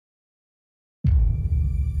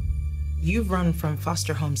You've run from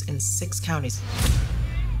foster homes in 6 counties.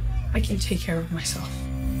 I can take care of myself.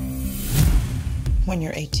 When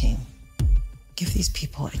you're 18, give these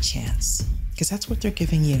people a chance, because that's what they're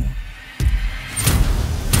giving you.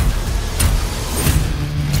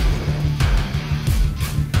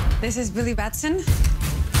 This is Billy Batson.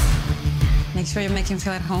 Make sure you make him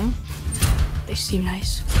feel at home. They seem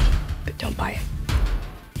nice, but don't buy it.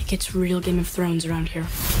 It gets real Game of Thrones around here.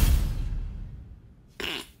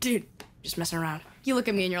 Dude, just messing around. You look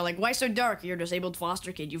at me and you're like, why so dark? You're a disabled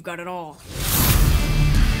foster kid. You've got it all.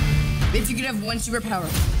 If you could have one superpower,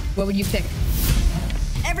 what would you pick?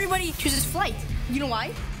 Everybody chooses flight. You know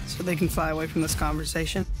why? So they can fly away from this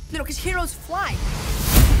conversation? No, because heroes fly.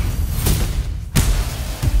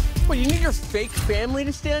 What, you need your fake family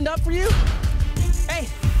to stand up for you? Hey!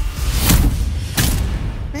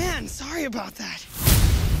 Man, sorry about that.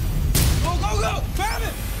 Go, go, go! Grab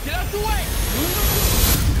it! Get out the way!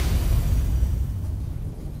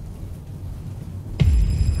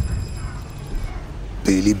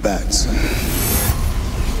 Billy Batson,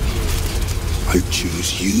 I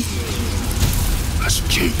choose you as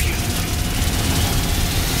champion.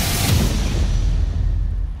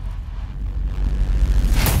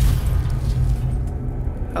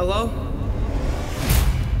 Hello?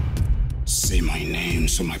 Say my name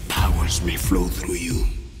so my powers may flow through you.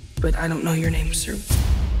 But I don't know your name, sir.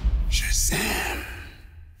 Shazam.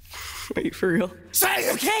 Wait, for real? Say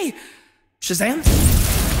it! Okay! Shazam?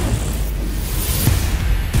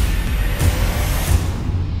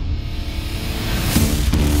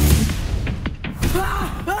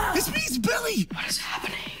 This means Billy! What is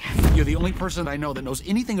happening? You're the only person I know that knows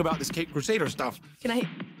anything about this Cape Crusader stuff. Can I...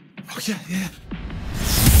 Oh, yeah.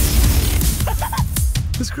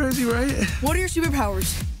 That's crazy, right? What are your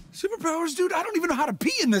superpowers? Superpowers, dude? I don't even know how to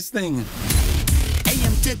pee in this thing.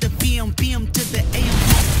 AM to the PM, PM to the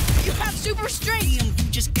AM. You have super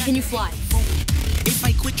strength. Can you fly? If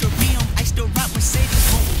I quit your PM, I still rock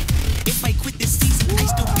Mercedes. If I quit this season, I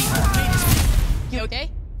still be the greatest. You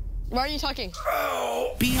okay? Why are you talking?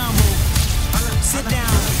 Beyond sit down.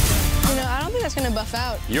 You know, I don't think that's gonna buff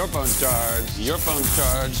out. Your phone's charged. Your phone's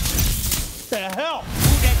charged. The hell?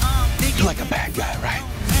 You're like a bad guy, right?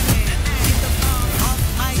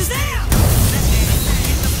 Shazam!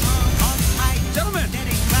 Gentlemen!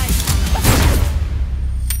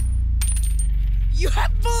 You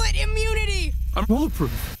have bullet immunity! I'm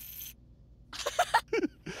bulletproof.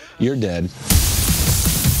 You're dead.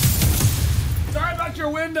 Sorry about your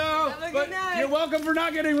window, but you're welcome for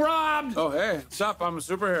not getting robbed. Oh, hey, what's up? I'm a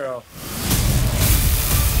superhero.